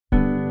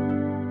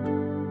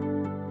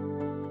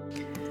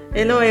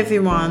Hello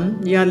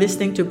everyone, you are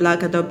listening to Black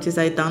Adoptees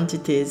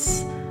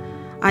Identities.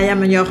 I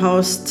am your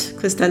host,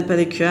 Christelle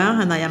Pellecuer,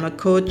 and I am a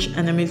coach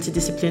and a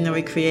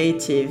multidisciplinary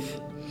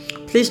creative.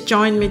 Please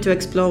join me to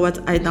explore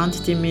what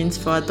identity means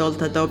for adult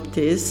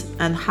adoptees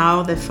and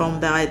how they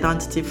form their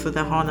identity for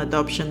their own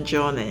adoption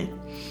journey.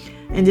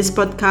 In this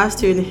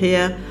podcast, you will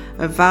hear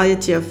a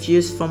variety of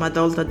views from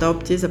adult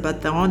adoptees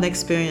about their own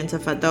experience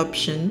of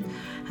adoption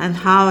and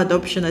how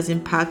adoption has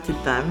impacted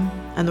them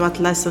and what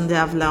lessons they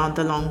have learned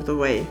along the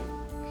way.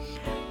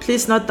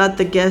 Please note that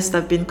the guests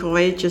have been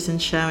courageous in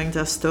sharing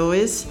their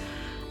stories,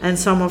 and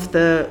some of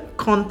the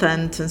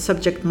content and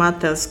subject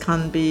matters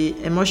can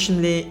be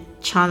emotionally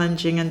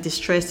challenging and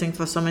distressing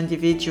for some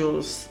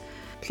individuals.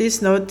 Please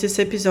note this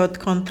episode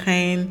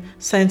contains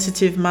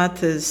sensitive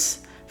matters,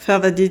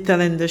 further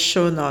detail in the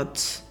show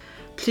notes.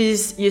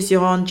 Please use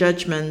your own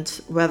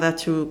judgment whether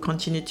to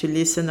continue to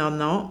listen or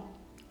not,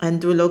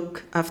 and do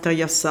look after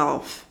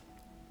yourself.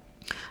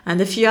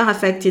 And if you are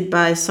affected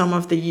by some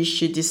of the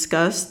issues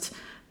discussed,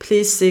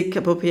 please seek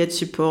appropriate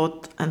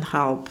support and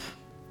help.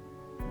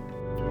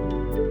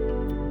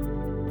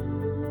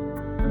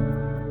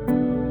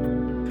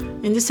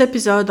 In this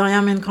episode, I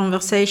am in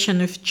conversation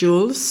with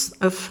Jules,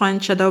 a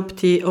French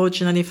adoptee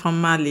originally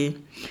from Mali.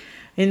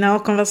 In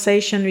our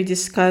conversation, we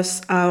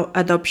discuss how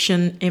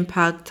adoption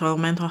impacts our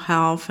mental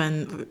health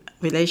and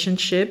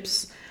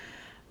relationships.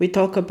 We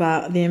talk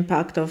about the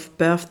impact of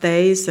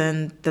birthdays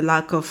and the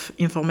lack of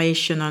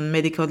information on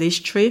medical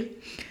history.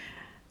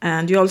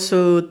 And we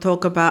also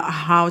talk about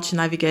how to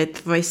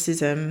navigate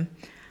racism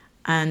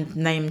and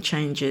name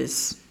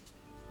changes.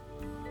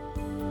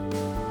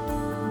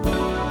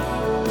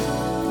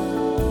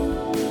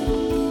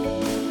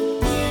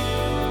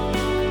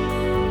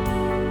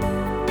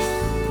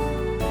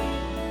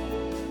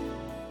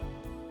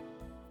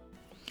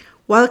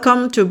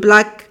 Welcome to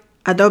Black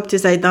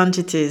Adoptees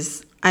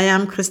Identities. I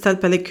am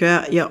Christelle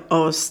Pellecuer, your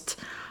host.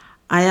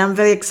 I am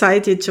very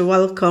excited to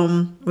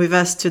welcome with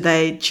us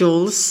today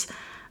Jules,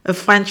 a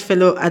French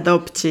fellow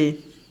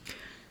adoptee.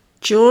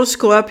 Jules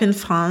grew up in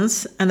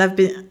France and have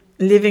been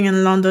living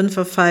in London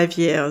for 5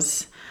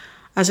 years.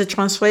 As a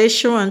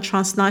transracial and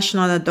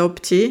transnational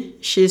adoptee,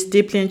 she is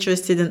deeply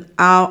interested in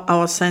how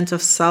our sense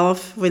of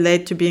self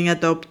relate to being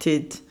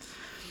adopted.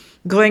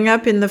 Growing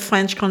up in the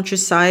French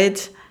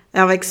countryside,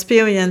 her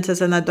experience as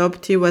an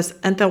adoptee was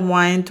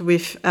intertwined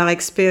with her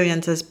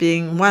experience as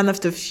being one of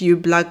the few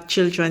Black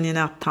children in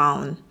her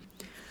town.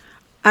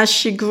 As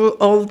she grew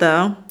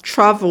older,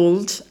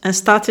 traveled, and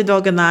started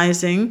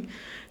organizing,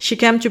 she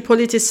came to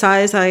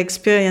politicize her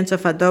experience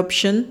of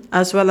adoption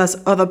as well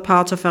as other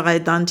parts of her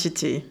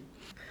identity.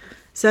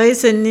 There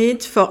is a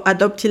need for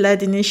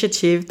adoptee-led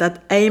initiatives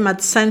that aim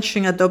at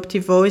centering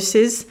adoptee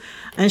voices,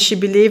 and she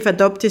believes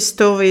adoptee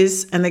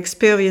stories and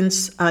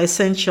experience are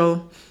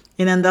essential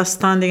in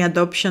understanding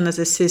adoption as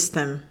a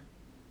system.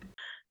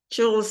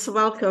 Jules,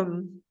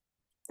 welcome.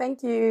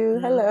 Thank you.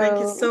 Hello. Thank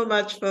you so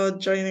much for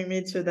joining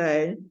me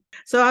today.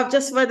 So I've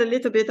just read a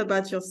little bit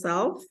about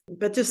yourself,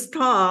 but to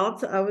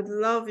start, I would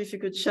love if you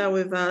could share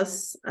with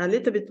us a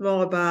little bit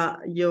more about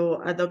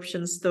your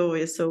adoption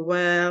story. So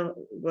where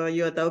were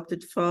you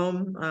adopted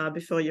from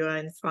before you were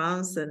in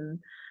France, and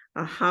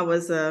how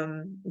was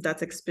that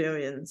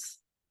experience?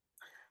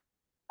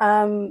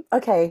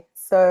 Okay,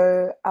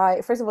 so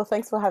first of all,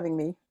 thanks for having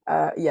me.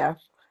 You're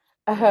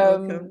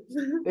welcome.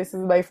 This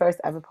is my first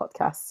ever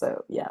podcast,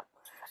 so yeah.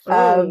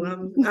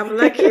 Oh, I'm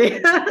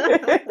lucky.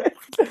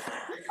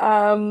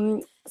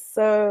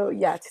 So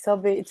yeah,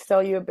 to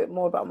tell you a bit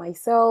more about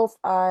myself,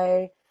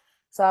 I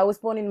was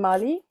born in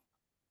Mali,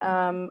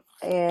 in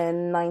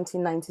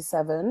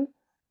 1997,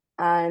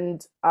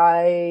 and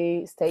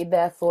I stayed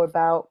there for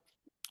about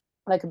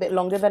like a bit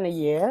longer than a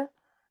year,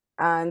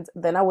 and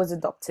then I was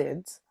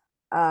adopted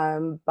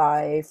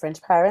by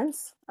French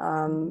parents.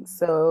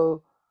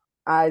 So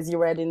as you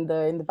read in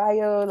the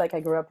bio, like I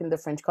grew up in the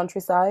French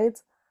countryside.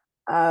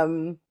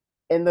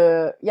 In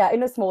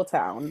a small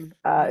town,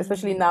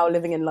 especially now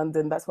living in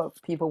London, that's what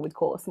people would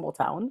call a small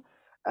town.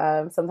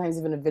 Sometimes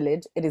even a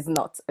village. It is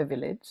not a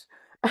village.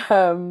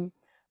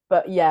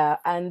 But yeah,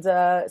 and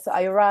so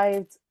I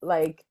arrived,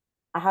 like,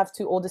 I have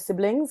two older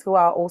siblings who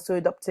are also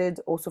adopted,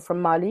 also from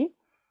Mali.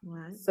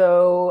 Right.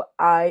 So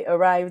I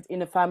arrived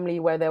in a family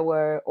where there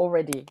were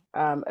already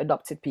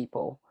adopted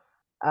people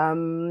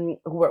who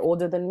were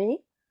older than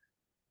me.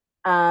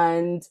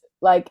 And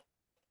like,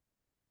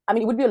 I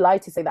mean, it would be a lie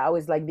to say that I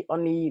was like the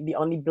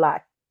only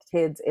Black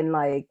kid in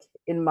my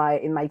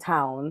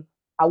town.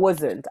 I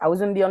wasn't. I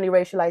wasn't the only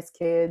racialized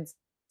kid.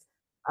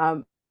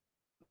 Um,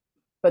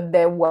 but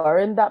there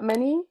weren't that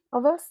many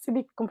of us, to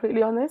be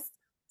completely honest.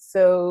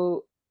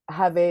 So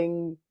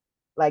having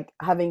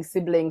having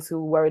siblings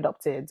who were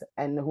adopted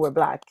and who were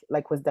Black,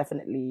 like, was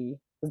definitely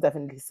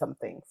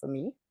something for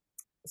me.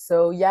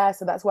 So yeah,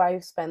 so that's where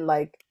I've spent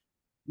like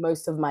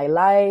most of my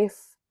life.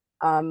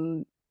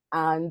 And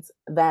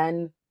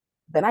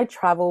then I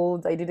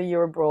traveled. I did a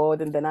year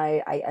abroad, and then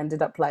I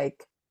ended up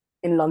like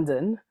in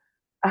London.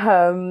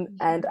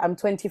 And I'm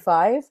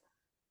 25,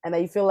 and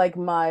I feel like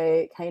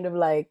my kind of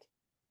like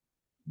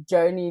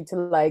journey to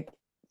like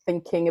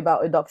thinking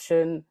about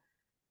adoption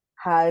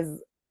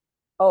has,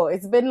 oh,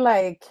 it's been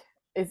like,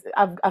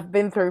 I've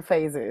been through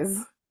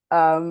phases.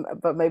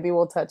 But maybe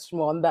we'll touch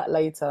more on that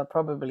later,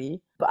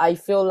 probably. But I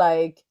feel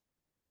like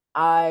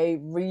I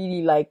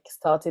really like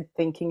started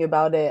thinking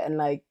about it and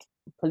like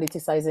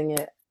politicizing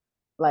it,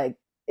 like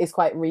it's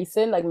quite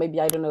recent, like maybe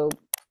I don't know,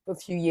 a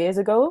few years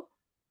ago.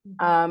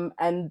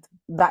 And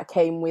that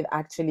came with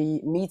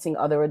actually meeting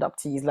other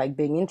adoptees, like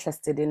being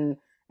interested in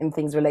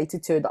things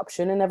related to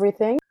adoption and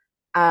everything.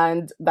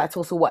 And that's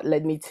also what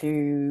led me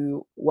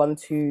to want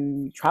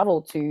to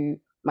travel to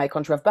my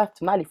country of birth,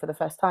 to Mali, for the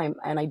first time.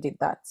 And I did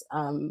that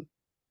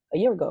a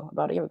year ago,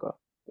 about a year ago.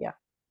 Yeah.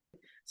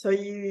 So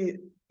you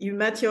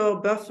met your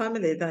birth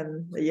family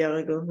then a year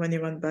ago when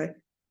you went back?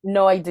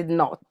 No, I did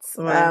not.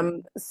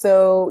 Right.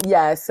 So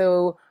yeah,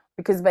 so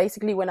because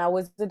basically when I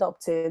was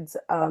adopted,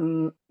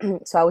 so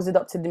I was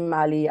adopted in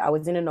Mali. I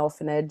was in an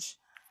orphanage,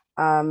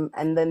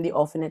 and then the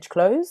orphanage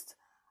closed,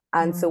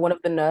 and so one Mm.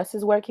 of the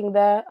nurses working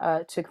there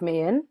took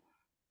me in.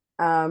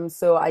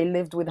 So I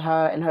lived with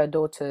her and her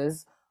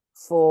daughters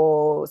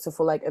for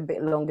like a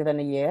bit longer than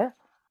a year.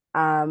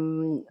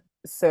 Um,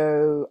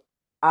 so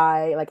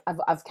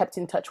I've kept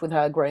in touch with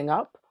her growing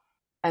up,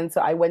 and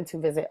so I went to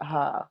visit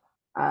her.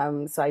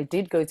 So I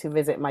did go to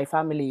visit my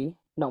family,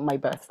 not my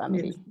birth Yeah.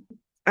 family.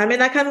 I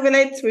mean, I can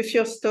relate with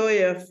your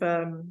story of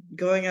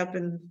growing up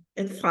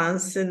in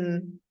France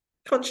in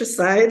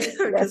countryside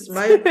because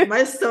Yes.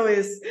 my story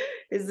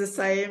is the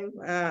same.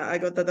 I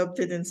got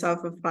adopted in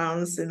south of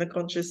France in the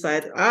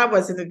countryside. I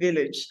was in a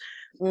village.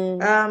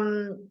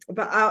 Mm,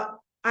 But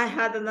I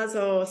had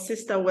another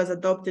sister who was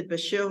adopted, but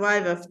she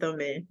arrived after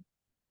me.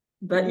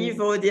 But you've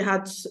mm. already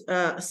had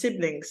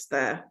siblings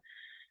there.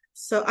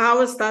 So how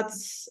was that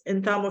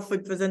in terms of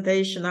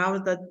representation? How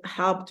was that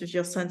helped with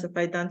your sense of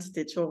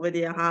identity to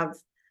already have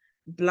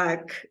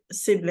Black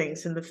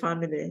siblings in the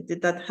family?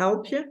 Did that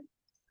help you?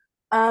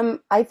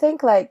 I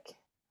think like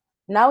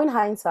now in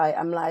hindsight,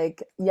 I'm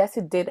like, yes,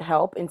 it did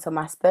help in some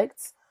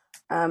aspects.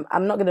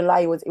 I'm not gonna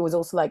lie, it was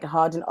also like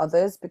hard in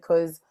others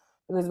because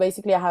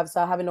basically I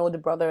have an older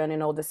brother and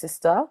an older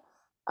sister.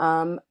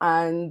 And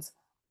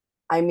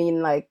I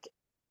mean like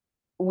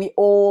we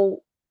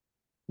all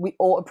we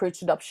all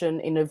approach adoption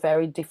in a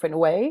very different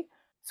way.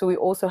 So we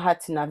also had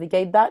to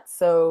navigate that.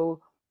 So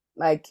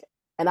like,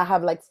 and I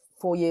have like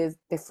 4 years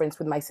difference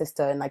with my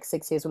sister and like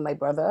 6 years with my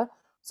brother.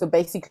 So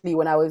basically,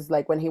 when I was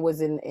like when he was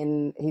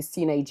in his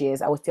teenage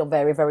years, I was still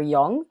very very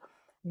young.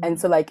 And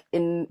so Mm. like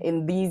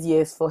in these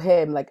years for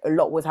him, like a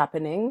lot was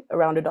happening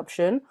around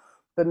adoption,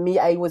 but me,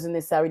 I wasn't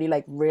necessarily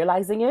like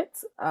realizing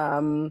it.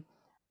 And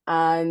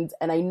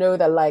I know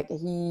that like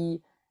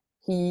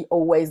he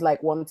always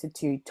like wanted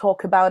to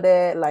talk about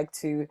it, like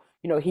to,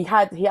 he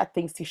had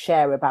things to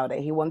share about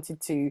it. He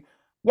wanted to,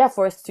 yeah,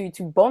 for us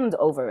to bond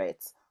over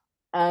it.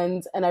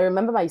 And I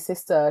remember my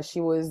sister,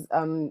 she was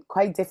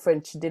quite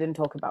different. She didn't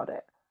talk about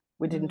it.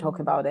 We didn't talk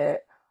Mm. about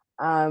it.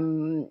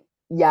 um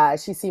yeah,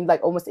 she seemed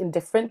like almost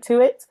indifferent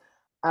to it.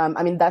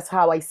 I mean, that's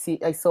how I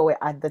saw it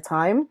at the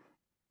time.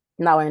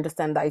 Now I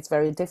understand that it's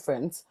very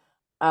different.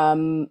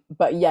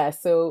 But yeah,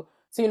 so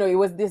it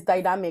was this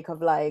dynamic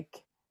of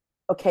like,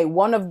 okay,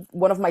 one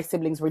of my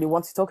siblings really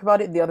wants to talk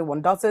about it, the other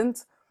one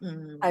doesn't.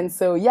 And Mm.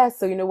 so yeah,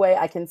 so in a way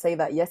I can say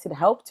that yes, it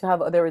helped to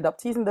have other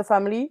adoptees in the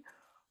family,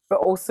 but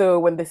also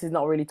when this is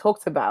not really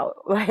talked about,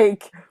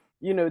 like,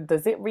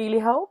 does it really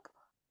help?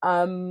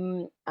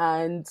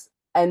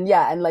 And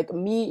yeah, and like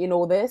me in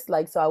all this,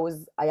 like, so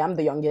I am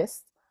the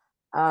youngest.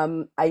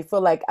 I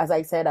feel like, as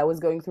I said, I was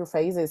going through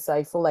phases. So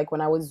I feel like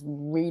when I was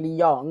really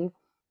young,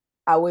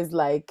 I was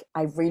like,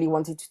 I really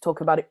wanted to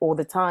talk about it all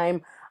the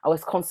time. I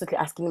was constantly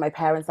asking my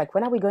parents, like,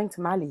 when are we going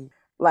to Mali?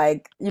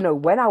 Like,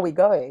 when are we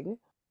going?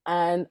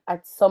 And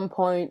at some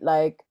point,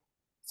 like,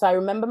 so I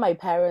remember my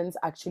parents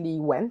actually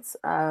went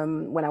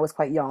when I was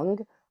quite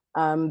young.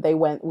 They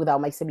went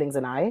without my siblings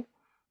and I.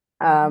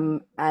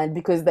 Mm. And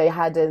because they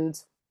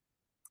hadn't,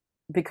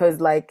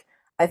 because like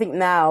I think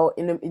now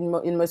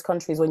in most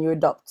countries when you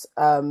adopt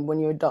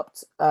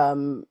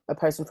a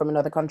person from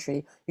another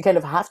country, you kind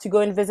of have to go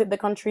and visit the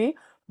country.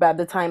 But at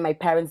the time, my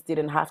parents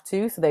didn't have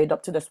to, so they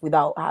adopted us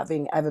without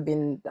having ever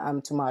been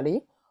to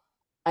Mali.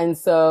 And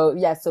so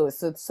yeah, so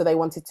they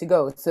wanted to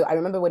go. So I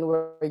remember when we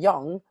were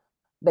young,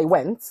 they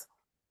went,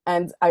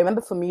 and I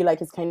remember for me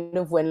like it's kind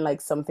of when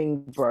like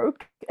something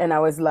broke, and I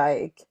was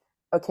like,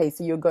 okay,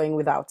 so you're going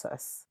without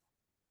us.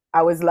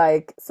 I was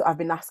like, so I've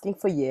been asking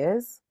for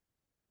years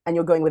and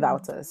you're going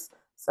without us.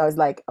 So I was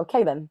like,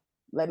 okay, then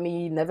let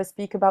me never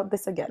speak about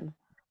this again.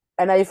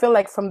 And I feel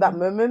like from that Mm.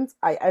 moment,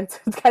 I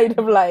entered kind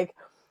of like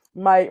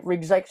my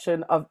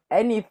rejection of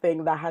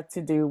anything that had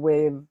to do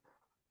with,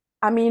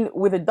 I mean,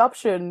 with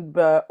adoption,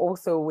 but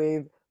also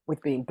with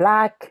being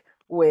black,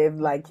 with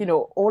like,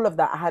 all of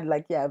that. I had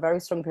like, yeah, a very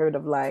strong period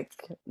of like,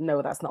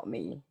 no, that's not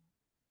me.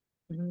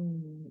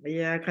 Mm.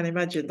 Yeah, I can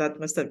imagine that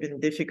must have been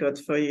difficult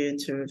for you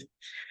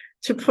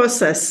to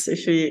process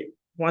if you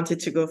wanted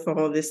to go for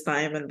all this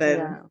time and then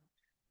Yeah.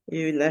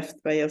 you left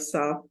by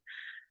yourself.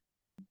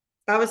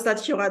 How was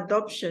that your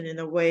adoption in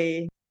a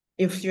way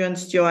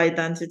influenced your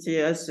identity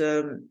as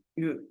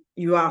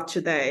you are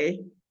today?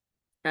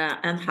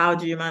 And how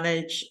do you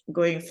manage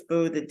going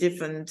through the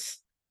different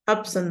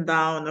ups and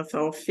downs of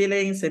our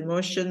feelings,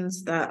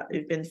 emotions that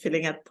you've been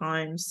feeling at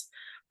times?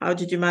 How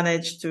did you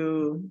manage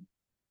to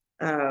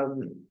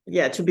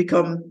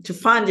to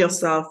find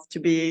yourself to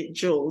be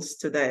Jules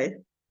today?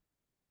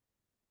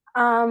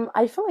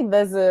 I feel like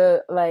there's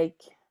a like,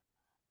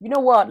 you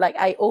know what? Like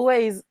I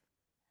always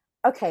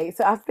okay,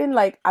 so I've been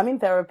like I'm in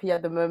therapy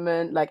at the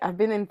moment. Like I've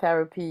been in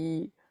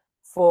therapy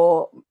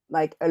for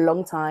like a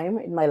long time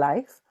in my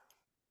life.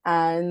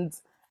 And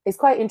it's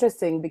quite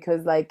interesting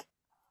because like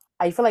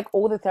I feel like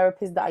all the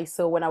therapists that I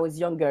saw when I was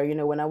younger,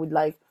 when I would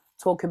like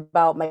talk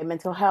about my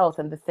mental health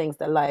and the things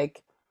that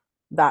like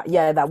that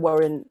yeah that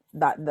weren't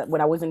that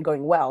when I wasn't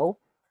going well,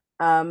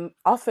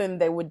 often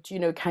they would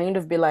kind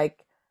of be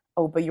like,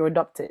 oh, but you're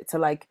adopted, so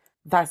like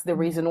that's the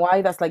reason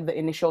why, that's like the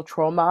initial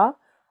trauma.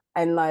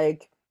 And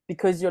like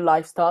because your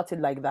life started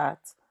like that,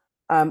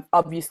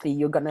 obviously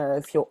you're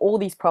gonna feel all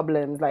these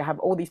problems, like have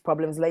all these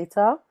problems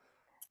later.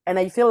 And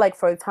I feel like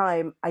for a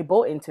time I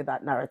bought into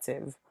that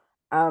narrative.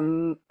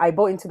 I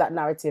bought into that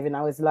narrative and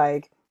I was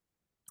like,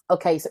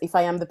 okay, so if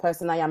I am the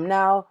person I am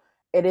now,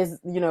 it is,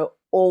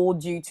 all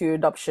due to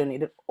adoption.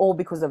 It is all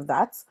because of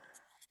that.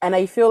 And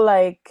I feel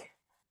like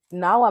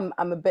now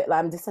I'm a bit like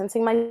I'm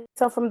distancing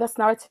myself from this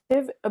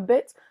narrative a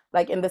bit,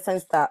 like in the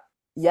sense that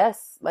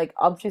yes, like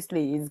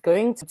obviously it's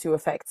going to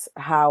affect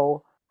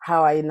how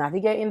I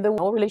navigate in the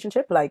whole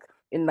relationship, like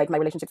in like my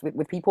relationships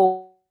with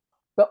people,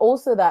 but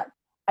also that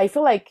I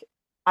feel like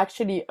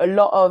actually a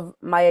lot of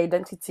my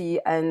identity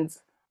and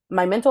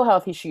my mental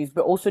health issues,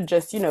 but also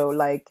just,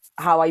 like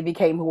how I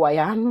became who I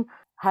am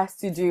has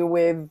to do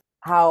with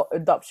how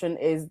adoption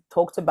is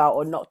talked about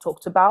or not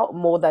talked about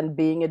more than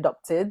being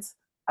adopted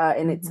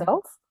in Mhm.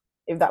 itself,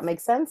 if that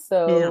makes sense. Yeah.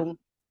 So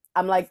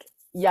I'm like,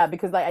 yeah,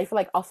 because like I feel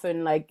like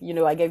often, like,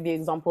 I gave the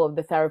example of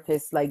the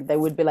therapist, like they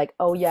would be like,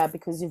 oh yeah,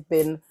 because you've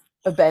been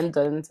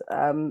abandoned,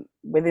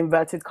 with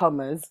inverted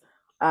commas,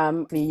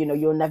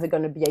 you're never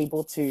going to be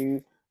able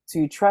to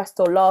trust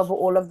or love or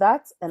all of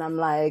that. And I'm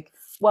like,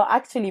 well,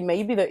 actually,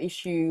 maybe the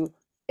issue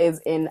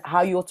is in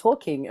how you're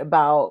talking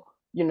about,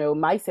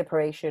 my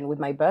separation with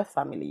my birth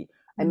family.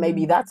 And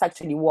maybe Mhm. that's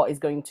actually what is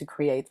going to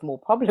create more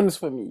problems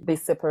for me,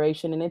 this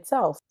separation in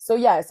itself. So,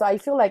 yeah, so I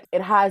feel like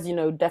it has,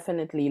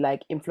 definitely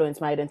like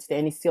influenced my identity,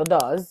 and it still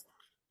does.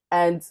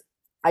 And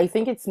I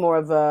think it's more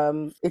of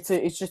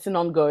it's just an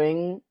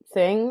ongoing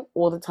thing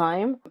all the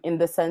time, in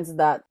the sense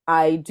that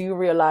I do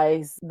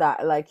realize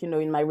that, like,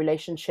 in my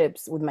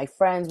relationships with my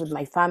friends, with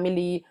my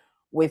family,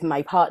 with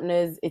my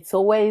partners,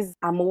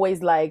 I'm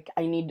always like,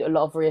 I need a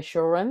lot of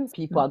reassurance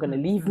people are going to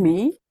leave Mhm.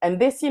 me.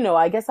 And this,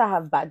 I guess I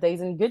have bad days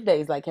and good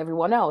days like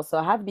everyone else. So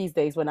I have these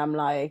days when I'm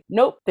like,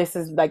 nope, this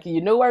is like,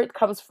 where it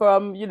comes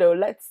from,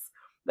 let's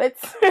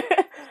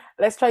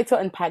let's try to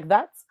unpack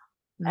that.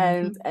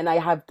 and Mhm. and I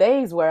have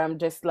days where I'm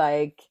just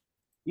like,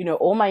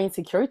 all my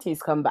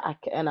insecurities come back,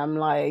 and I'm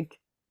like,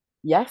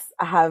 yes,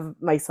 I have,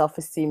 my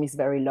self-esteem is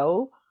very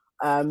low.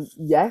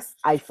 Yes,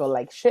 I feel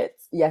like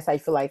shit. Yes, I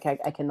feel like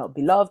I cannot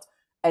be loved,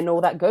 and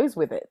all that goes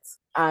with it.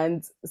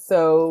 And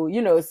so,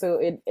 so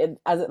it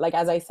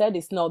as I said,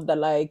 it's not that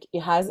like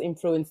it has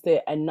influenced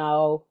it and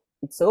now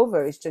it's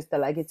over. It's just that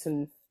like it's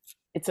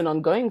an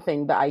ongoing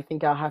thing that I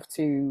think I'll have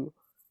to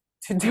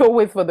deal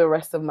with for the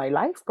rest of my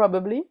life,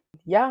 probably.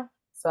 Yeah.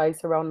 So I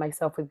surround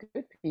myself with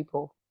good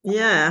people.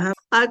 Yeah,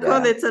 I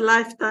call Yeah. it a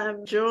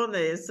lifetime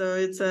journey. So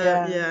it's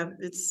Yeah.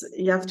 it's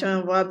you have to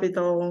unwrap it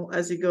all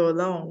as you go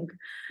along.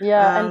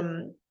 Yeah. And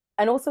Um,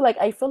 and also like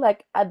I feel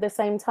like at the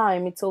same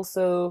time it's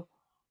also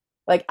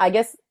like, I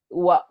guess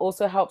what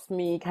also helps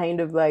me kind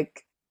of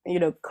like,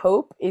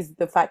 cope is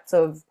the fact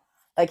of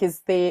like,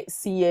 is they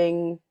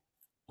seeing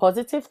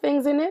positive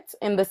things in it,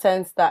 in the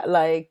sense that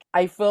like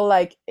I feel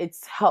like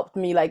it's helped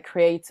me like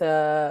create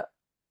a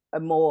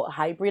more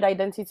hybrid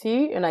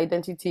identity, an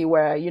identity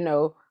where,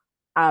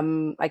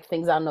 like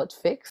things are not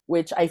fixed,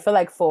 which I feel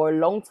like for a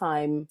long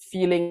time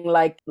feeling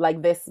like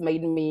this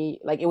made me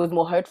like, it was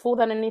more hurtful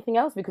than anything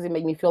else, because it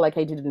made me feel like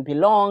I didn't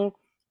belong.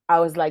 I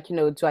was like,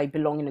 do I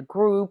belong in a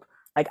group?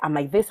 Like, am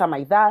I this, am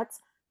I that?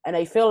 And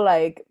I feel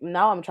like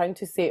now I'm trying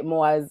to see it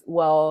more as,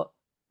 well,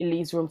 it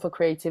leaves room for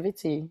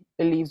creativity,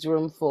 it leaves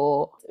room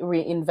for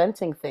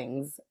reinventing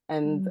things.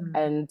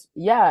 And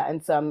yeah,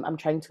 and so I'm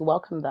trying to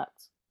welcome that.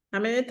 I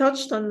mean, it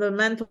touched on the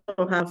mental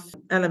health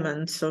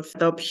elements of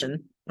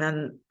adoption,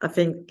 and I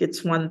think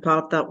it's one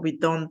part that we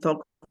don't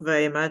talk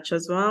very much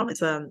as well. It's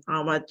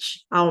how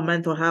much our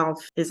mental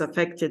health is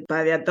affected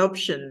by the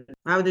adoption.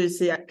 How do you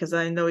see it? Because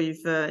I know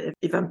you've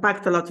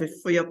unpacked a lot with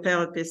for your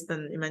therapist,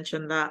 and you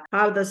mentioned that.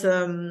 How do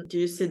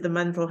you see the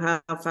mental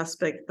health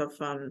aspect of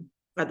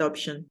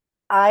adoption?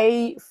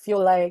 I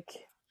feel like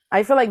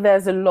I feel like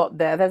there's a lot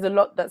there. There's a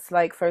lot that's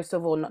like, first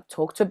of all, not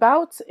talked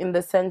about, in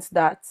the sense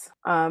that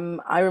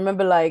I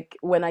remember like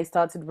when I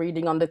started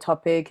reading on the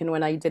topic and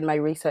when I did my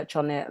research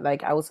on it,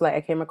 like I was like,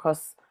 I came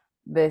across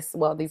these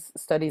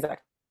studies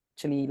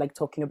actually like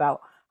talking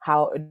about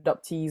how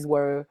adoptees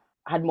were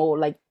had more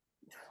like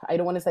I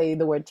don't want to say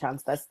the word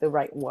chance, that's the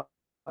right word,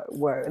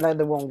 like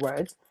the wrong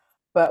word,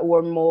 but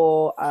were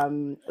more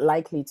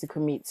likely to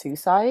commit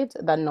suicide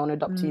than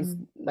non-adoptees,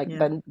 Mm. like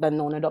Yeah. than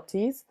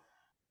non-adoptees.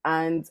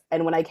 And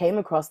when I came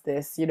across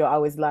this, I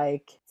was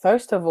like,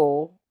 first of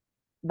all,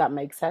 that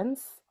makes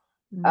sense.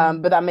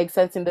 Mm. But that makes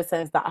sense in the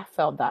sense that I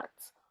felt that,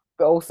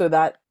 but also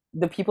that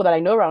the people that I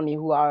know around me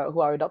who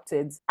are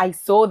adopted, I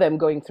saw them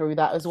going through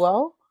that as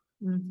well.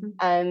 Mhm.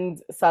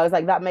 And so I was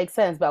like, that makes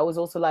sense. But I was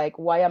also like,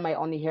 why am I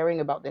only hearing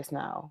about this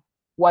now?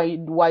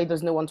 Why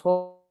does no one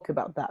talk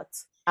about that?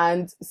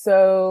 And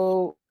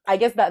so I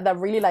guess that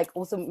really like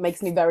also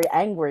makes me very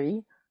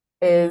angry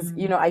is,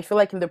 Mm. I feel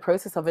like in the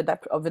process of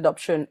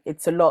adoption,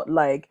 it's a lot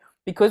like,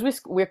 because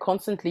we're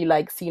constantly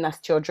like seen as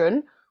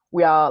children,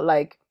 we are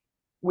like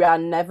we are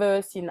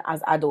never seen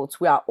as adults.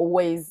 We are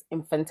always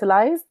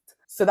infantilized.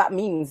 So that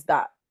means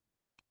that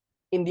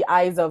in the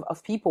eyes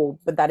of people,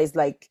 but that is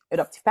like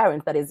adoptive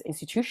parents, that is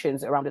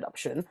institutions around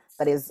adoption,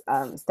 that is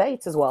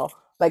states as well.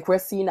 Like we're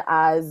seen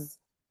as,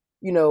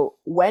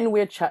 when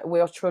we're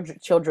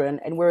children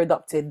and we're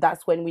adopted,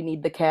 that's when we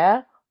need the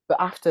care. But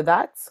after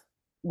that,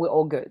 we're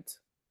all good.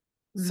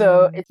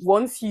 So Mm.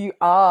 once you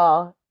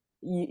are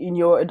in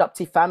your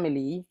adoptive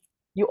family,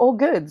 you're all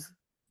good.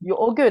 You're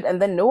all good,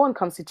 and then no one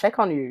comes to check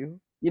on you.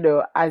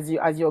 As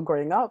you're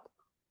growing up,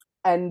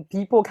 and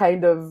people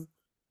kind of,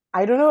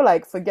 I don't know,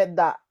 like forget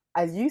that,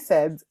 as you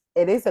said,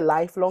 it is a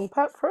lifelong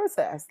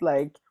process.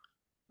 Like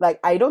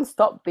I don't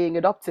stop being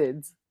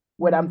adopted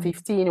when I'm Mm.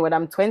 15, when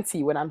I'm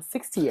 20, when I'm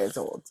 60 years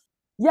old.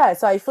 Yeah,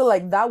 so I feel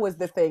like that was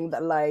the thing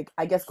that, like,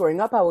 I guess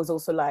growing up, I was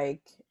also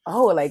like,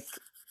 oh, like,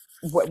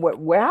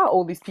 where are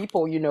all these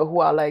people, who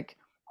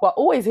are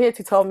always here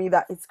to tell me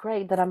that it's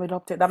great that I'm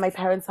adopted, that my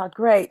parents are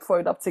great for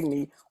adopting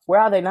me.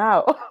 Where are they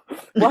now?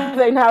 Where are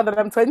they now that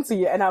I'm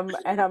 20 and I'm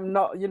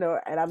not,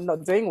 and I'm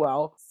not doing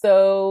well?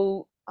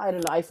 So I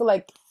don't know. I feel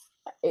like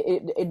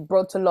it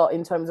brought a lot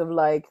in terms of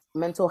like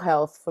mental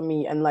health for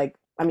me, and like,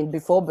 I mean,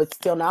 before, but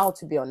still now,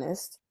 to be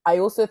honest. I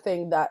also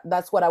think that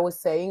that's what I was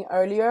saying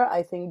earlier.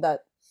 I think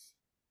that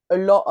a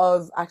lot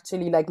of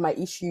actually like my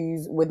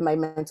issues with my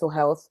mental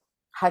health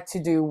had to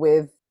do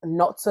with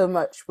not so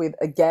much with,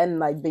 again,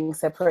 like being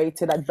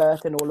separated at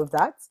birth and all of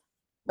that,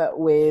 but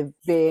with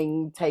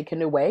being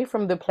taken away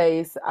from the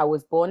place I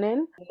was born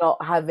in,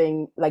 not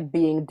having, like,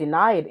 being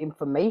denied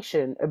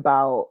information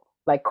about,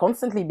 like,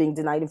 constantly being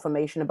denied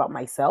information about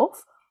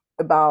myself,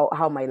 about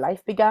how my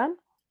life began,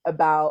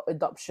 about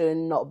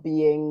adoption not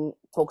being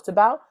talked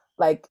about.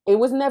 Like, it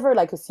was never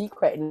like a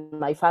secret in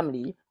my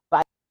family,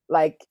 but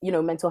like,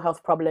 mental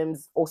health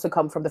problems also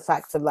come from the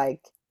fact of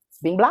like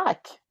being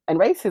black and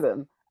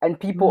racism, and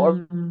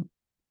people Mm.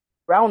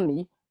 around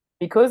me,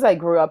 because I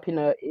grew up in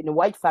a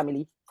white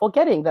family,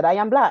 forgetting that I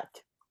am black.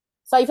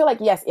 So I feel like,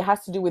 yes, it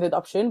has to do with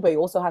adoption, but it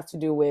also has to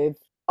do with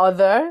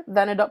other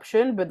than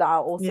adoption, but that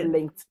are also Yeah.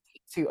 linked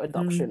to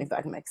adoption, Mm. if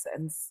that makes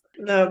sense.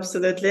 No,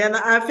 absolutely. And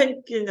I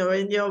think,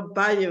 in your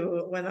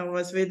bio, when I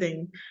was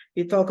reading,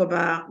 you talk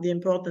about the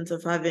importance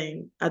of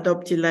having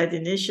adoptee-led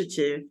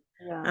initiative.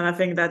 Yeah. And I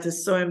think that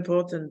is so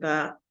important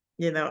that,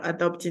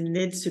 adoptee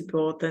needs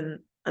support, and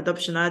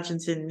adoption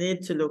agency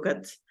need to look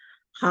at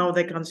how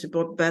they can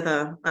support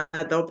better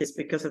adoptees,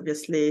 because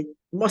obviously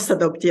most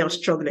adoptees are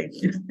struggling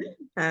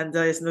and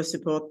there is no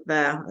support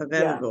there Yeah.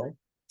 available.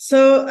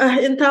 So,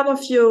 in terms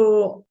of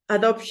your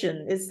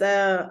adoption, is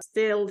there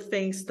still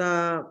things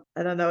that,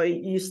 I don't know,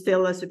 you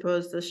still, I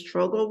suppose,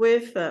 struggle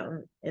with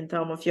in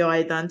terms of your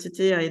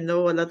identity? I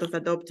know a lot of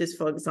adoptees,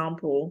 for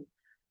example,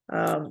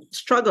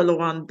 struggle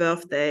around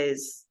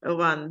birthdays,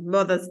 around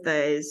Mother's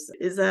Days.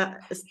 Is there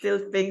still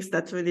things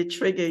that really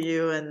trigger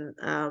you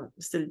and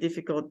still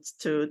difficult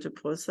to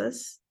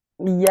process?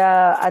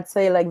 Yeah, I'd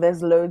say like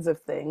there's loads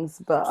of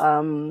things, but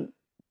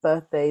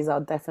birthdays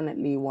are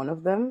definitely one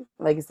of them.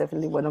 Like, it's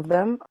definitely one of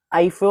them.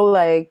 I feel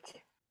like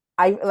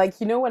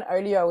when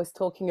earlier I was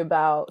talking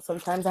about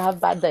sometimes I have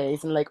bad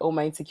days and like all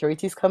my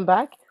insecurities come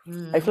back. I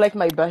Mm. feel like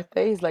my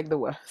birthday is like the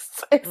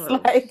worst. It's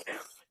Well, like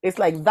it's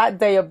like that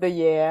day of the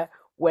year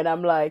when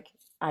I'm like,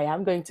 I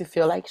am going to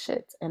feel like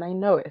shit and I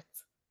know it.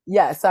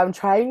 Yeah, so I'm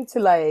trying to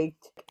like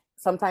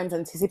sometimes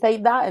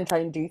anticipate that and try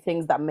and do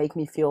things that make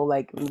me feel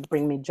like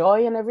bring me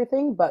joy and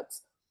everything. But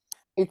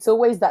it's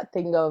always that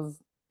thing of,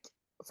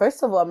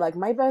 first of all, I'm like,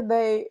 my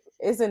birthday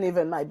isn't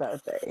even my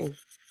birthday.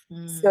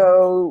 mm.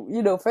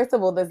 So, first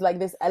of all, there's like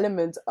this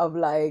element of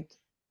like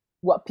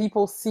what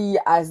people see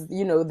as,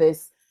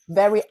 this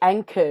very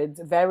anchored,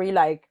 very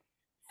like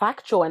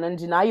factual and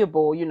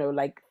undeniable,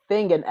 like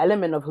thing and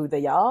element of who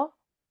they are.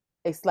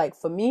 It's like,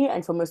 for me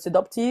and for most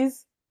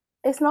adoptees,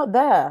 it's not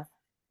there,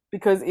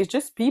 because it's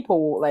just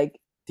people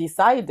like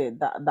decided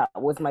that that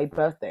was my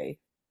birthday.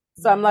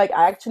 So I'm Mm. like,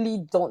 I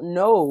actually don't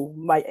know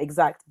my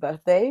exact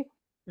birthday.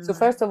 So Mm.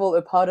 first of all,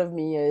 a part of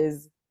me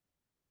is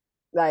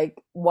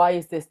like, why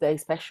is this day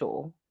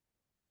special?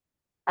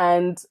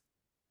 And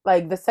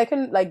like the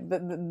second, like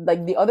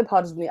the other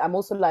part of me, I'm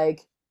also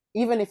like,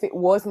 even if it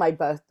was my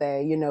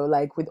birthday,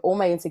 like with all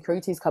my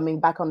insecurities coming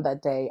back on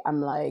that day,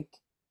 I'm like,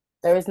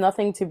 there is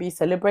nothing to be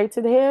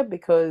celebrated here,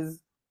 because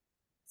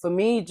for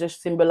me it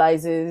just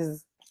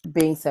symbolizes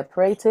being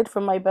separated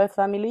from my birth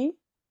family.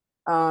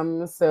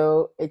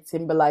 So it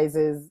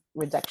symbolizes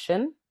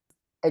rejection.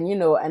 And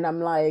and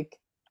I'm like,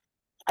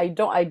 I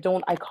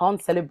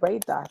can't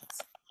celebrate that.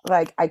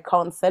 Like, I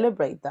can't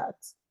celebrate that.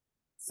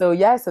 So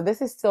yeah, so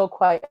this is still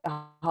quite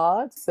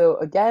hard. So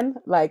again,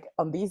 like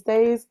on these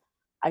days,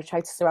 I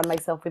try to surround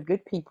myself with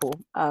good people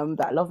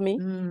that love me,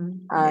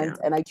 Yeah.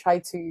 and I try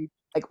to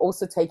like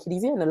also take it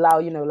easy and allow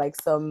like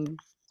some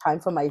time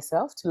for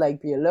myself to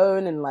like be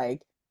alone and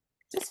like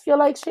just feel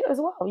like shit as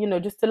well.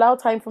 Just allow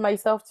time for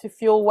myself to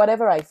feel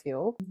whatever I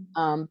feel.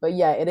 But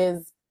yeah, it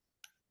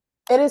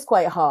is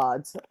quite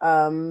hard.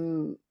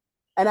 And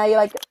I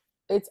like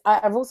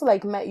I've also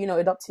like met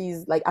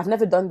adoptees. Like, I've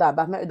never done that,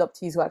 but I've met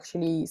adoptees who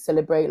actually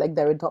celebrate like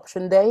their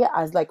adoption day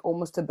as like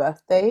almost a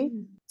birthday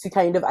to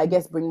kind of, I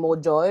guess, bring more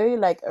joy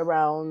like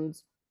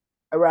around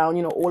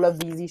all of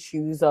these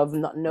issues of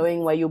not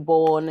knowing where you're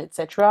born,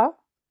 etc.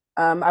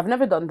 I've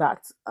never done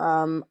that.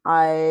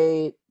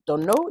 I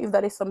don't know if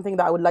that is something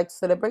that I would like to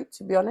celebrate,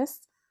 to be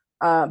honest.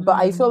 But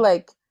I feel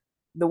like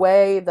the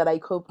way that I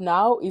cope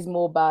now is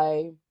more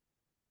by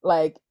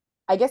like,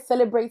 I guess,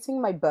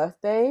 celebrating my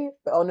birthday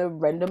but on a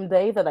random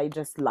day that I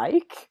just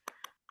like,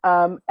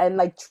 and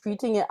like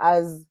treating it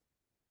as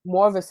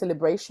more of a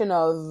celebration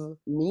of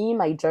me,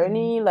 my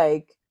journey,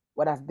 like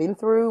what I've been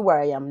through,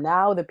 where I am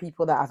now, the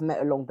people that I've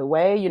met along the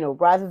way,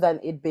 rather than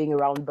it being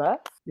around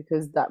birth,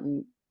 because that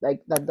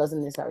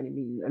doesn't necessarily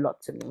mean a lot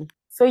to me.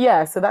 So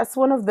yeah, so that's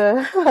one of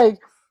the like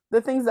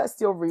the things that's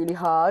still really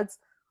hard.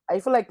 I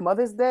feel like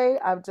Mother's Day,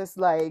 I'm just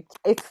like,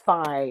 it's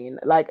fine.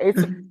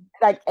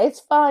 It's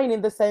fine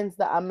in the sense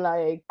that I'm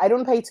like, I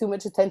don't pay too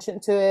much attention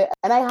to it.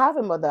 And I have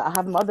a mother. I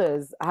have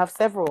mothers. I have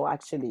several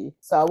actually.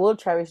 So I will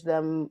cherish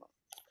them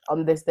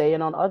on this day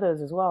and on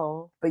others as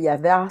well. But yeah,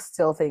 there are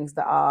still things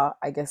that are,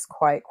 I guess,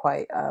 quite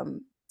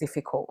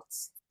difficult.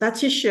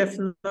 That issue of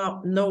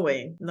not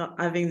knowing, not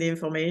having the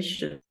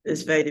information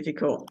is very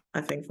difficult, I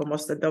think, for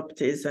most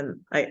adoptees. And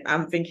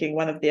I'm thinking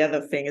one of the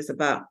other things is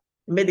about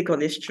medical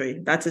history.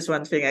 That is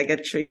one thing I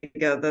get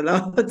triggered a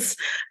lot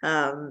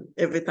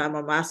every time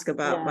I'm asked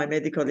about my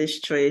medical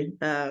history.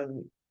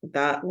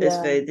 That is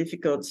very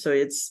difficult. So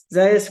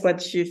there is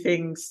quite a few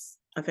things,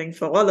 I think,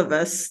 for all of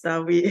us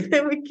that we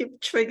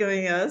keep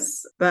triggering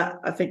us. But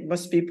I think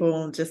most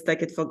people just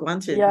take it for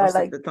granted most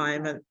of the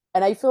time.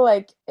 And I feel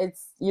like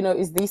it's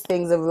these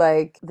things of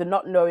like the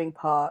not knowing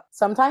part.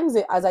 Sometimes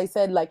as I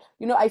said, like,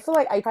 I feel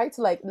like I try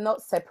to like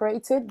not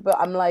separate it, but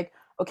I'm like,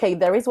 okay,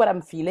 there is what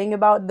I'm feeling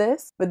about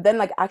this, but then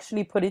like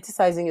actually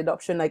politicizing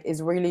adoption like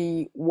is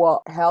really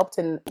what helped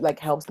and like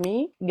helps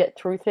me get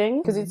through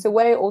things, because it's a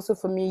way also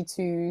for me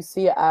to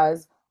see it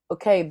as,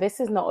 okay, this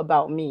is not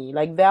about me.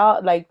 Like,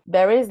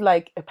 there is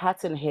like a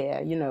pattern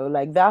here,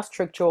 like there are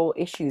structural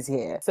issues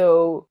here.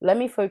 So let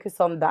me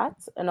focus on that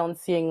and on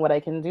seeing what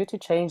I can do to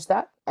change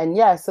that. And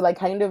yeah, so like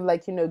kind of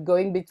like,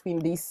 going between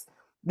these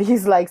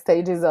like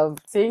stages of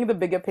seeing the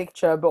bigger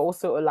picture, but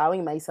also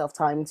allowing myself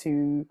time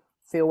to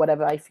feel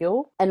whatever I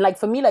feel. And like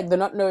for me, like the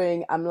not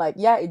knowing, I'm like,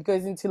 yeah, it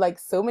goes into like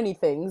so many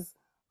things.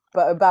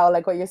 But about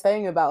like what you're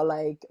saying about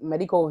like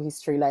medical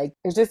history, like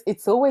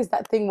it's always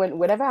that thing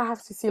whenever I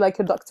have to see like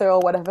a doctor or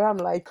whatever, I'm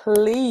like,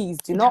 please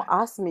do not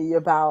ask me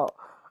about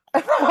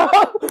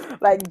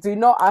like, do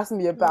not ask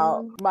me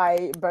about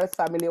my birth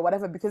family or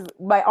whatever, because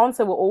my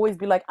answer will always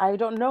be like, I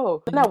don't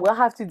know. Then I will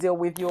have to deal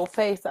with your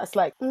face that's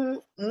like,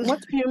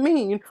 what do you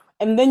mean?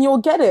 And then you'll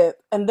get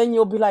it, and then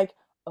you'll be like,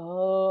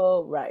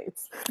 oh right.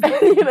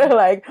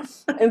 Like,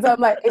 and so I'm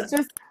like, it's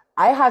just,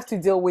 I have to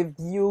deal with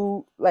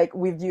you, like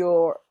with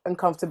your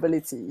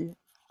uncomfortability,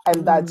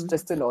 and that's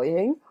just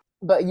annoying.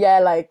 But yeah,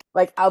 like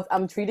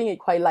I'm treating it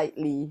quite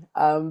lightly,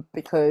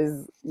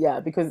 because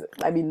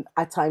I mean,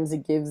 at times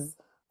it gives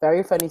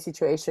very funny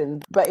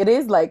situations, but it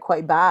is like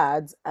quite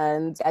bad.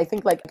 And I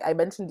think, like I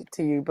mentioned it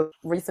to you, but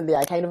recently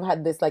I kind of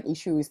had this like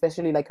issue,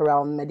 especially like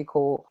around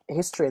medical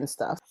history and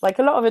stuff. Like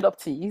a lot of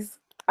adoptees,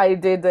 I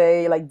did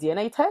a like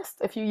DNA test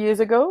a few years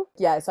ago.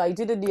 Yeah, so I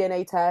did a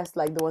DNA test,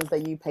 like the ones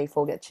that you pay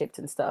for, get chipped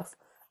and stuff.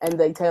 And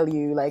they tell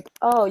you like,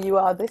 oh, you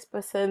are this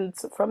person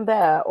from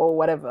there or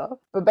whatever.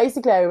 But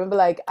basically, I remember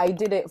like I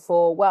did it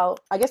for, well,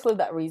 I guess for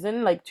that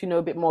reason, like to know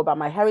a bit more about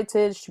my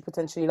heritage, to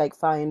potentially like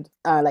find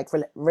like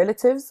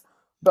relatives,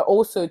 but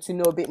also to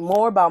know a bit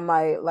more about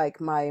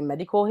my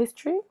medical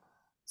history.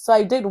 So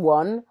I did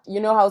one. You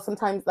know how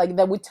sometimes like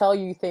they would tell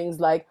you things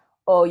like,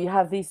 oh, you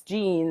have this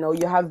gene or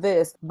you have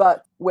this,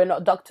 but we're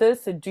not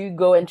doctors, so do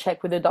go and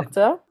check with a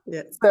doctor.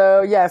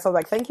 So yeah, so I was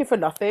like, thank you for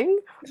nothing.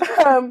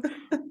 um,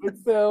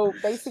 so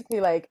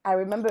basically, like I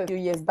remember a few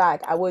years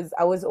back, I was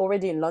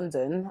already in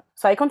London,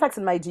 so I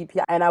contacted my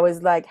GP and I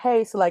was like,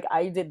 hey, so like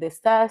I did this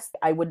test,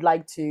 I would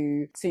like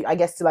to I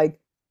guess to like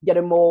get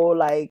a more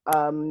like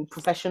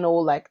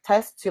professional like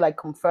test to like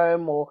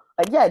confirm, or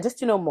like, yeah, just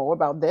to know more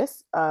about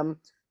this.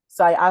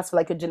 So I asked for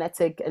like a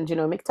genetic and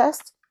genomic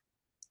test,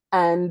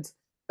 and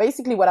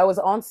basically what I was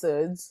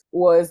answered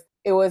was,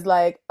 it was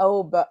like,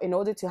 oh, but in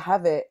order to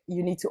have it,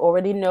 you need to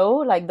already know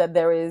like that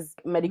there is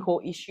medical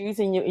issues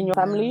in your Yeah.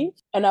 family.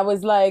 And I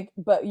was like,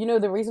 but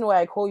the reason why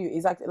I call you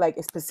is like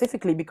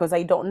specifically because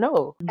I don't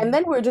know. And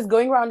then we were just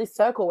going around this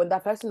circle when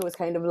that person was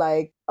kind of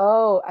like,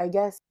 oh, I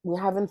guess we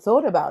haven't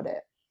thought about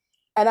it.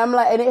 And I'm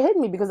like, and it hit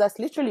me because that's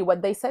literally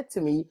what they said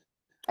to me.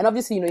 And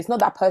obviously, it's not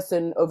that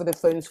person over the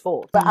phone's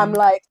fault. But I'm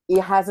like, it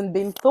hasn't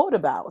been thought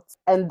about.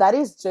 And that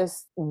is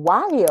just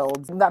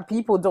wild that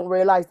people don't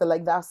realize that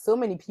like there are so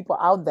many people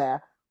out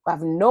there who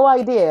have no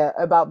idea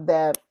about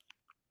their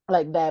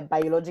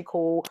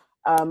biological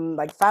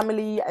like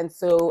family and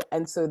so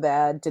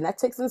their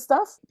genetics and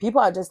stuff.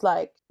 People are just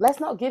like, let's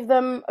not give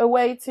them a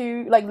way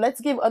to like let's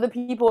give other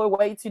people a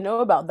way to know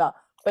about that,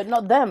 but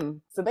not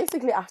them. So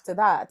basically after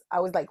that I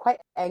was like quite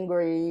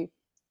angry,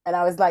 and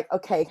I was like,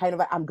 okay, kind of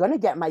like, I'm gonna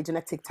get my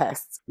genetic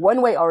tests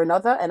one way or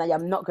another, and I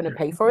am not gonna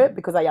pay for it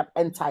because I am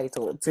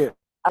entitled to.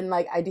 And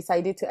like I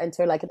decided to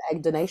enter like an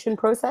egg donation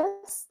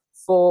process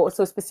for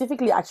so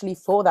specifically actually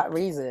for that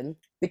reason,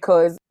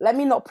 because let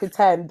me not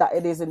pretend that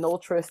it is an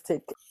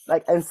altruistic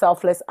like and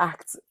selfless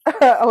act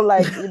or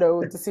like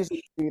decision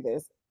to do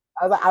this.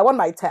 I was like, I want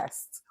my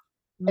test.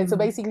 And so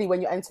basically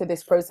when you enter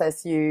this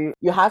process, you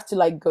have to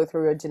like go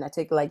through a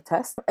genetic like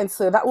test. And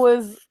so that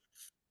was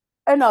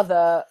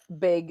another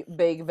big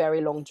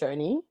very long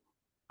journey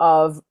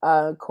of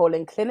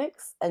calling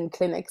clinics, and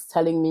clinics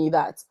telling me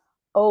that,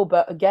 oh,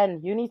 but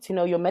again, you need to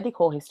know your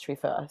medical history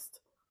first.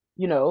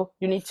 You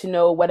need to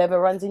know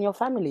whatever runs in your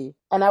family.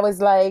 And I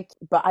was like,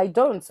 but I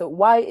don't. So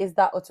why is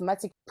that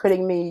automatic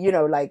putting me,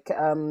 like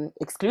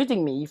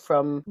excluding me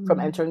from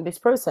entering this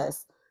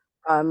process?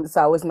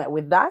 So I was met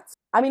with that.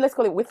 I mean, let's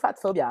call it with fat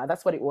phobia.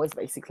 That's what it was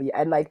basically.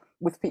 And like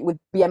with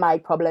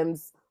BMI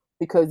problems,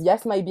 because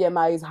yes, my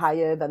BMI is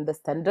higher than the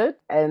standard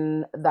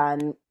and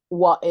than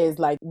what is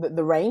like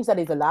the range that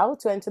is allowed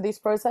to enter this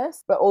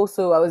process. But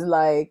also I was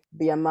like,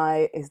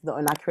 BMI is not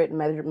an accurate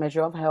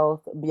measure of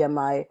health.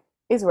 BMI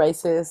is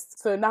racist.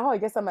 So now I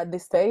guess I'm at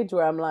this stage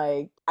where I'm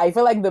like, I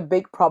feel like the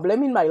big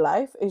problem in my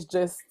life is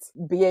just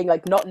being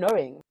like not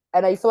knowing.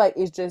 And I feel like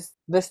it's just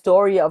the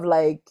story of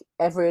like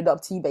every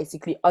adoptee,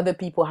 basically other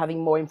people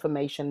having more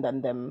information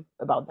than them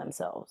about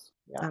themselves.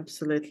 Yeah.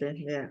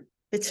 Absolutely. Yeah.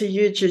 It's a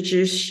huge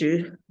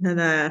issue.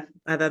 And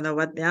I don't know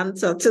what the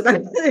answer to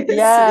that is.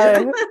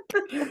 Yeah.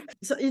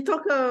 So you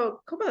talk a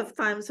couple of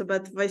times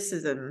about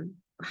racism.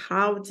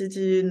 How did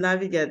you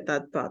navigate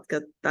that part?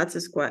 Because that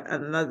is quite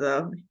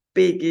another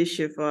big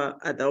issue for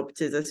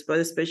adoptees, I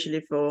suppose,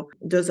 especially for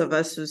those of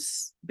us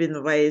who's been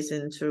raised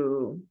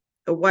into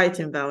a white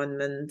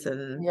environment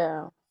and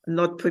Yeah.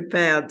 not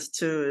prepared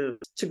to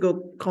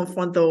go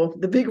confront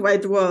the big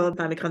white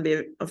world. And it can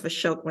be of a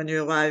shock when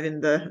you arrive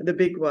in the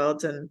big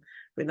world and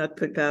we're not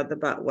prepared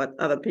about what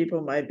other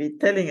people might be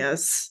telling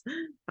us.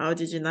 How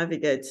did you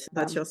navigate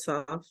that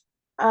yourself?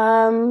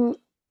 Um,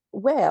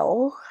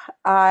 well,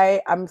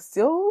 I am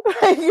still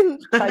trying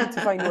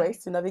to find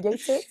ways to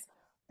navigate it,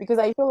 because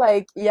I feel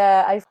like,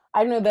 yeah,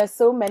 I don't know, there's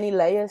so many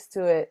layers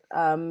to it.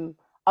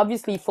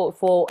 Obviously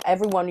for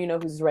everyone,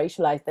 who's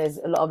racialized, there's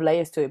a lot of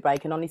layers to it, but I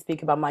can only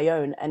speak about my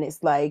own. And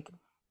it's like,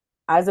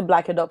 as a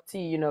black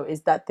adoptee,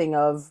 is that thing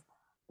of,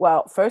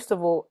 well, first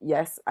of all,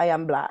 yes, I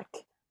am black.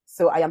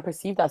 So I am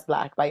perceived as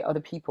black by other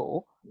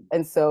people.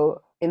 And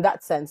so in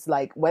that sense,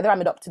 like whether I'm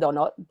adopted or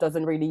not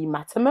doesn't really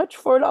matter much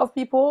for a lot of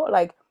people.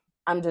 Like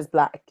I'm just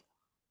black.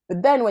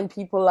 But then when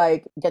people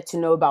like get to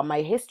know about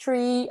my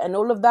history and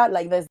all of that,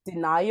 like there's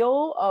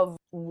denial of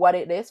what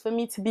it is for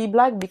me to be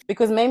black,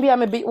 because maybe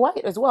I'm a bit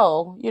white as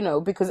well,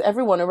 because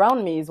everyone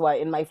around me is white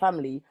in my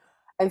family.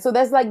 And so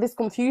there's like this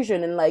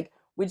confusion, and like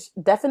which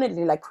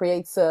definitely like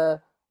creates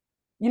a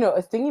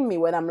thing in me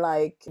when I'm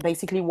like,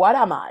 basically, what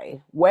am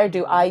I? Where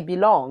do I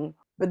belong?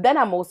 But then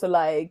I'm also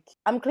like,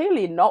 I'm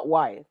clearly not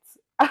white.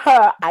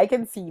 I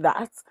can see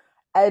that.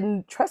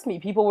 And trust me,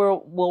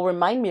 people will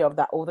remind me of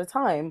that all the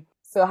time.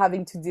 So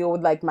having to deal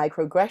with like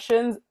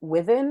microaggressions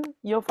within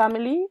your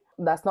family,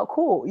 that's not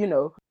cool,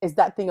 It's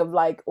that thing of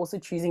like also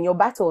choosing your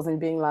battles and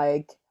being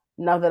like,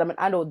 now that I'm an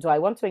adult, do I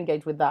want to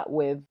engage with that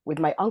with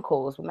my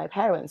uncles, with my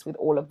parents, with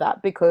all of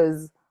that?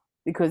 Because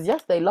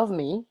yes, they love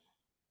me,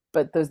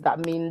 but does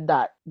that mean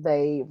that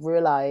they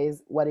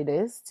realize what it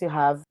is to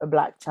have a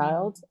black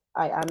child?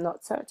 I am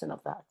not certain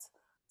of that.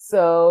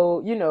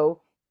 So,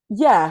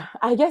 yeah,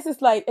 I guess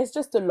it's like, it's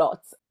just a lot.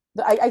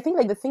 I think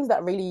like the things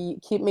that really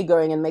keep me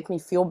going and make me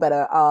feel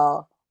better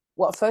are,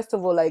 well, first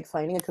of all, like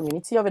finding a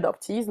community of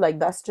adoptees. Like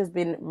that's just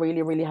been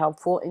really, really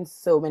helpful in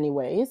so many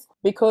ways.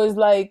 Because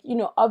like,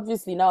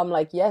 obviously now I'm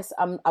like, yes,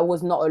 I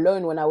was not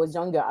alone when I was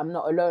younger. I'm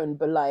not alone,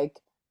 but like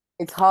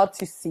it's hard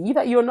to see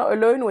that you're not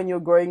alone when you're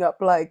growing up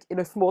like in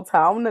a small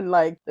town, and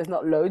like there's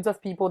not loads of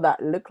people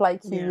that look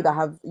like you, that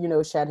have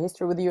shared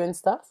history with you and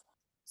stuff.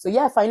 So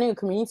yeah, finding a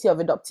community of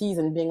adoptees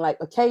and being like,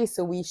 okay,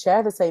 so we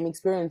share the same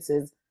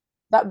experiences,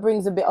 that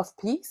brings a bit of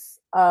peace,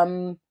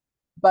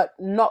 but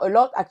not a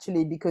lot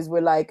actually, because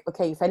we're like,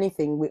 okay, if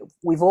anything,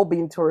 we've all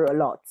been through a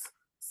lot,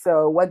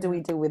 so what do we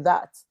do with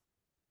that?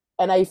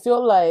 And I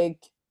feel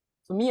like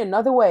for me,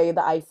 another way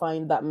that I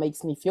find that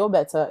makes me feel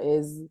better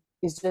is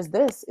it's just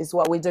this is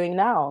what we're doing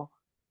now.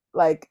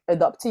 Like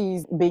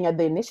adoptees being at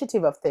the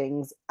initiative of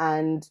things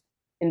and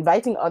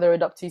inviting other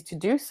adoptees to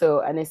do so.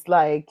 And it's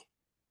like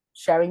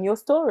sharing your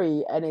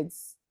story and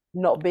it's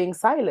not being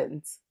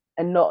silent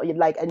and not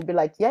like and be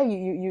like, yeah,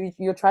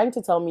 you're trying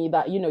to tell me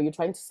that, you're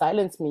trying to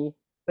silence me,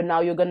 but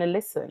now you're gonna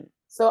listen.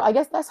 So I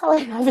guess that's how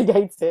I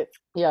navigate it.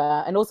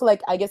 Yeah. And also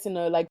like I guess,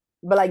 like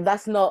but like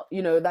that's not,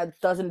 that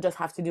doesn't just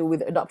have to do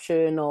with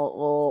adoption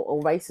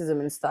or racism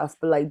and stuff,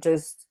 but like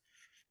just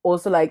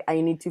also like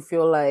I need to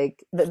feel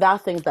like there are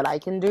things that I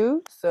can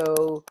do.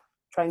 So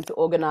trying to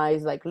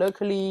organize like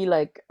locally,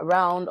 like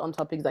around on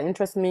topics that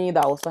interest me,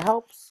 that also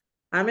helps.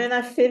 I mean,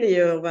 I feel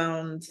you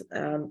around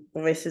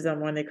racism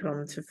when it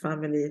comes to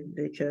family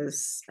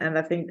and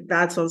I think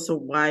that's also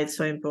why it's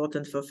so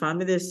important for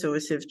families to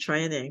receive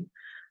training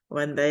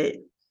when they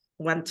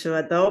want to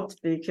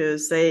adopt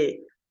because the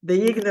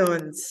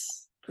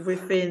ignorance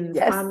within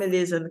Yes.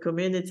 families and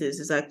communities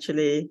is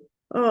actually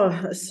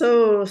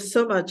so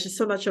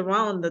much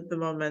around at the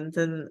moment,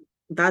 and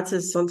that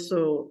is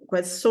also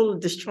quite soul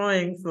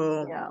destroying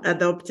for Yeah.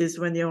 adoptees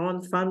when your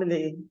own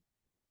family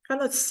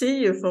cannot see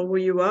you for who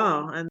you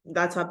are. And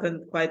that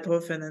happened quite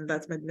often, and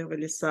that made me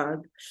really sad.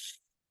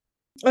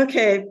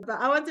 Okay, but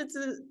I wanted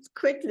to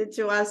quickly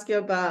to ask you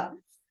about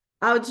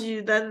how do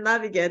you then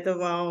navigate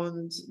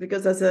around,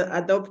 because as a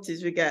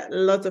adoptees, we get a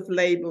lot of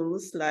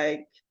labels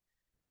like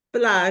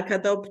Black,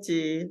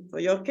 adoptee, for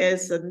your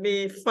case, and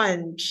me,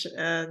 French,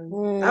 and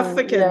Yeah.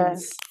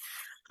 Africans.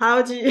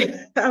 How do you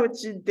how do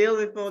you deal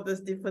with all those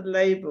different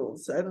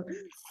labels? And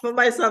for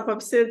myself, I'm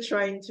still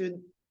trying to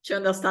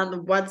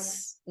understand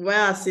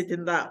where I sit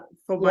in that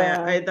for my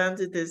Yeah.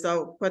 identity. So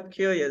I'm quite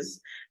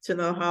curious to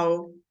know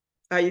how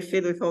you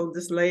feel with all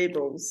these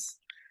labels.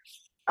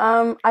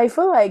 I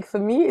feel like for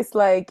me it's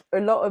like a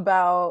lot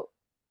about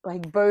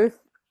like both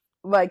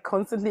like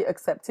constantly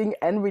accepting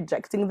and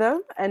rejecting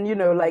them and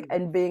like Mm.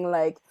 and being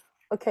like,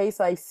 okay,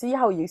 so I see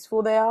how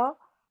useful they are,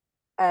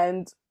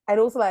 and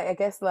also like I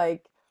guess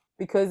like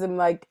because I'm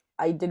like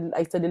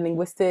I studied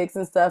linguistics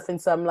and stuff,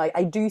 and so I'm like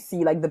I do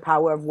see like the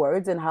power of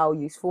words and how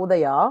useful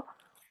they are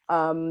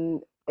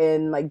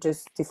in like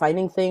just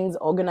defining things,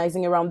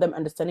 organizing around them,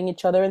 understanding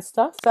each other and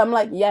stuff. So I'm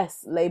like,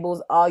 yes,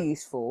 labels are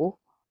useful.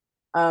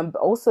 But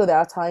also there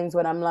are times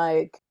when I'm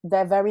like,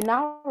 they're very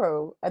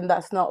narrow and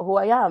that's not who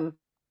I am.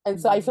 And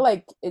so I feel Mm.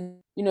 like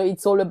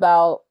it's all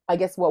about I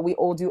guess what we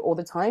all do all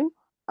the time,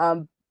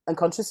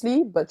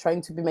 unconsciously, but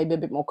trying to be maybe a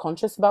bit more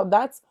conscious about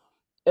that,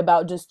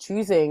 about just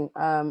choosing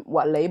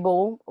what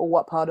label or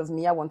what part of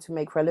me I want to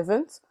make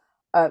relevant,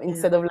 Yeah.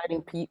 instead of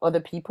letting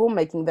other people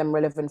making them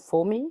relevant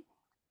for me.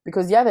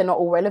 Because yeah, they're not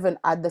all relevant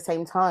at the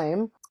same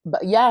time.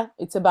 But yeah,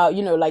 it's about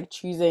like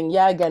choosing,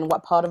 yeah, again,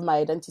 what part of my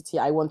identity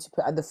I want to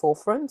put at the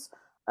forefront,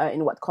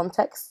 in what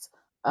context,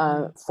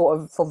 Mm.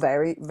 for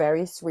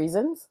various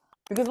reasons.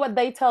 Because what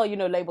they tell,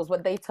 labels,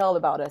 what they tell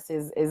about us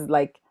is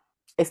like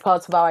it's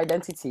part of our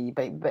identity,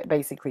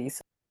 basically.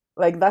 So,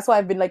 like that's why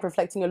I've been like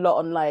reflecting a lot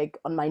on like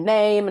on my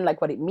name and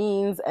like what it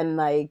means and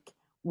like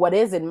what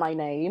is in my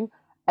name.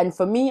 And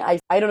for me, I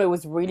don't know, it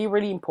was really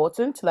really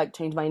important to like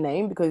change my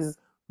name because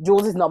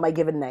Jules is not my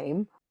given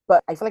name,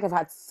 but I feel like I've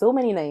had so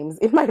many names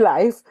in my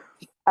life,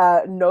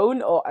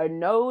 known or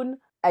unknown.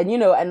 And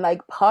and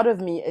like part of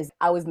me is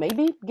I was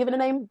maybe given a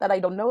name that I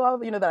don't know of,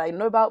 that I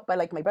know about by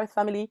like my birth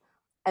family.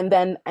 And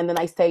then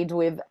I stayed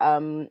with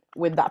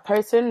that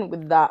person,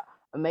 with that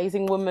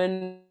amazing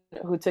woman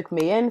who took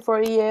me in for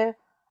a year,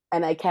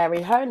 and I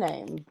carry her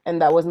name.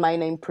 And that was my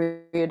name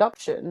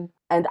pre-adoption.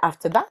 And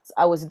after that,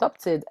 I was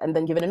adopted and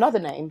then given another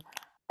name.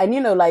 And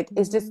like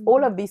it's just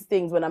all of these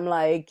things when I'm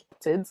like,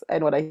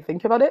 and when I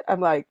think about it,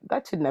 I'm like,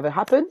 that should never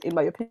happen, in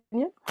my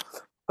opinion.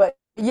 But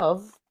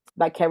love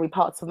that carry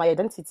parts of my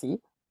identity.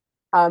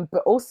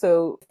 But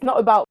also, it's not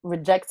about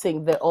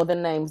rejecting the other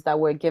names that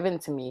were given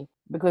to me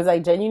because I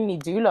genuinely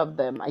do love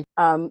them.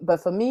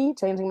 But for me,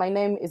 changing my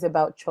name is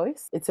about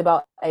choice. It's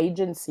about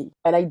agency,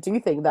 and I do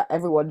think that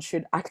everyone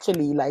should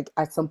actually, like,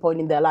 at some point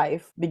in their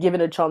life, be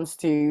given a chance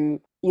to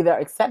either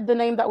accept the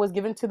name that was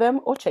given to them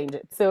or change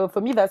it. So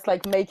for me, that's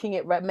like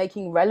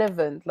making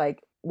relevant,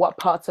 like what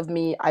parts of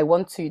me I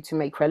want to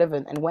make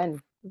relevant and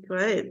when.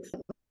 Great.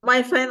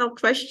 My final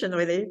question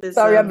really is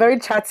Sorry, I'm very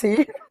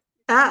chatty.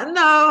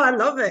 no, I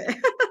love it.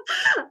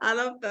 I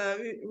love that.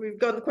 We've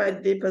gone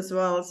quite deep as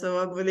well. So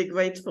I'm really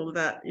grateful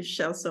that you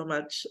share so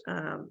much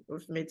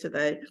with me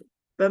today.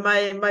 But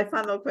my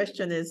final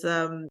question is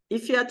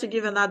if you had to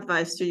give an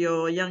advice to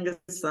your younger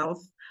self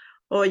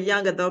or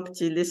young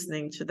adoptee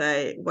listening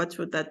today, what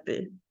would that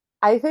be?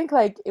 I think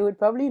like it would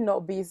probably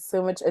not be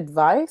so much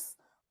advice,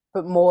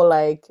 but more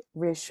like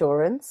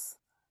reassurance.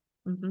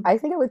 Mm-hmm. I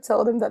think I would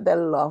tell them that they're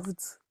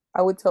loved.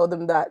 I would tell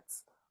them that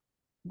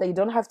they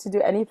don't have to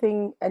do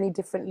anything any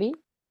differently.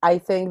 I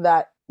think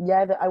that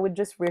yeah, that I would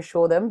just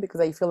reassure them because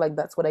I feel like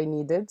that's what I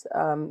needed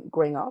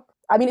growing up.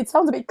 I mean, it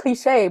sounds a bit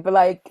cliche, but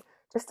like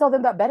just tell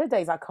them that better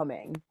days are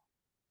coming,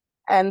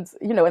 and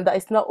and that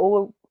it's not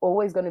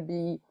always going to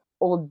be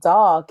all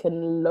dark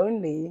and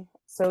lonely.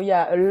 So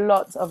yeah, a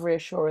lot of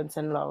reassurance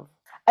and love,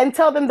 and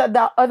tell them that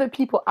there are other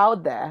people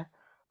out there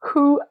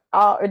who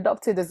are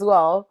adopted as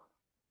well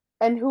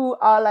and who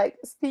are like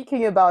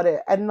speaking about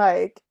it and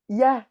like,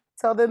 yeah,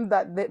 tell them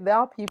that there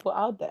are people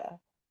out there.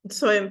 It's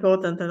so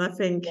important, and I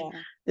think Yeah.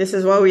 this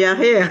is why we are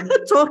here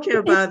talking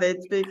about it,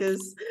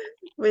 because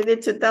we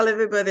need to tell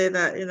everybody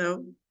that,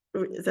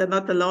 they're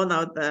not alone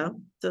out there.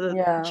 So,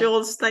 Yeah.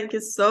 Jules, thank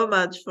you so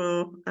much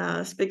for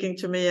speaking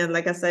to me, and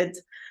like I said,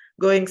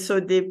 going so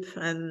deep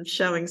and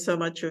sharing so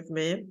much with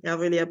me. I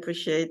really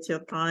appreciate your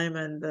time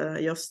and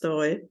your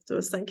story. So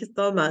thank you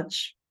so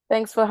much.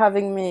 Thanks for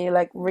having me.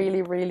 Like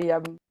really, really,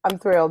 I'm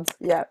thrilled.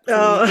 Yeah, to be a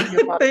Oh,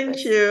 part of thank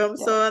this. you. I'm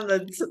Yeah. so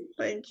honored.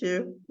 Thank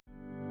you.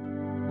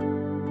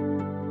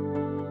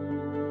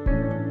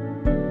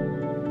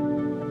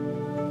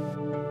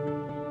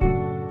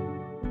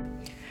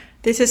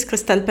 This is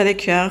Christelle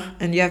Pellecuer,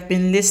 and you have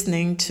been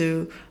listening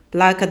to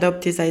Black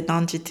Adoptees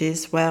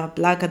Identities, where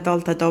Black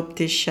adult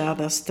adoptees share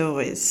their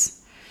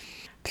stories.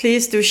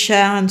 Please do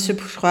share and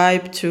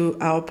subscribe to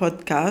our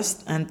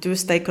podcast, and do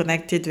stay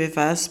connected with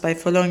us by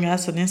following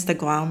us on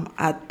Instagram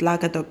at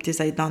Black Adoptees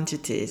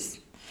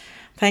Identities.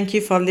 Thank you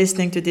for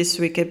listening to this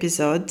week's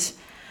episode,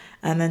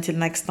 and until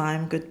next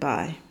time,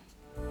 goodbye.